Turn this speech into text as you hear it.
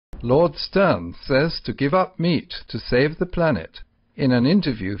Lord Stern says to give up meat to save the planet. In an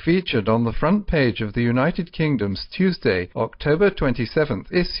interview featured on the front page of the United Kingdom's Tuesday, October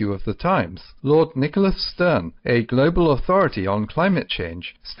 27th issue of The Times, Lord Nicholas Stern, a global authority on climate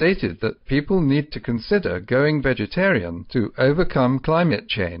change, stated that people need to consider going vegetarian to overcome climate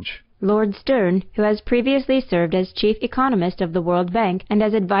change. Lord Stern, who has previously served as chief economist of the World Bank and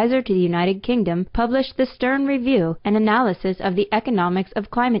as advisor to the United Kingdom, published the Stern Review, an analysis of the economics of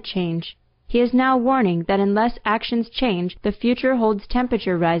climate change. He is now warning that unless actions change, the future holds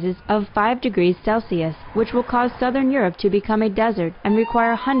temperature rises of 5 degrees Celsius, which will cause southern Europe to become a desert and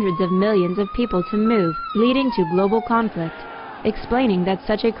require hundreds of millions of people to move, leading to global conflict. Explaining that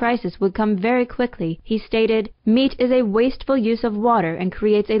such a crisis would come very quickly, he stated, "Meat is a wasteful use of water and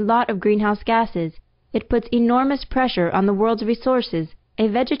creates a lot of greenhouse gases. It puts enormous pressure on the world's resources. A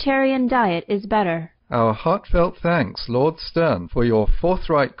vegetarian diet is better." Our heartfelt thanks, Lord Stern, for your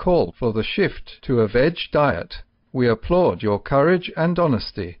forthright call for the shift to a veg diet. We applaud your courage and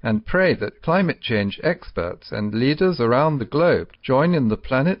honesty and pray that climate change experts and leaders around the globe join in the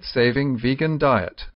planet-saving vegan diet.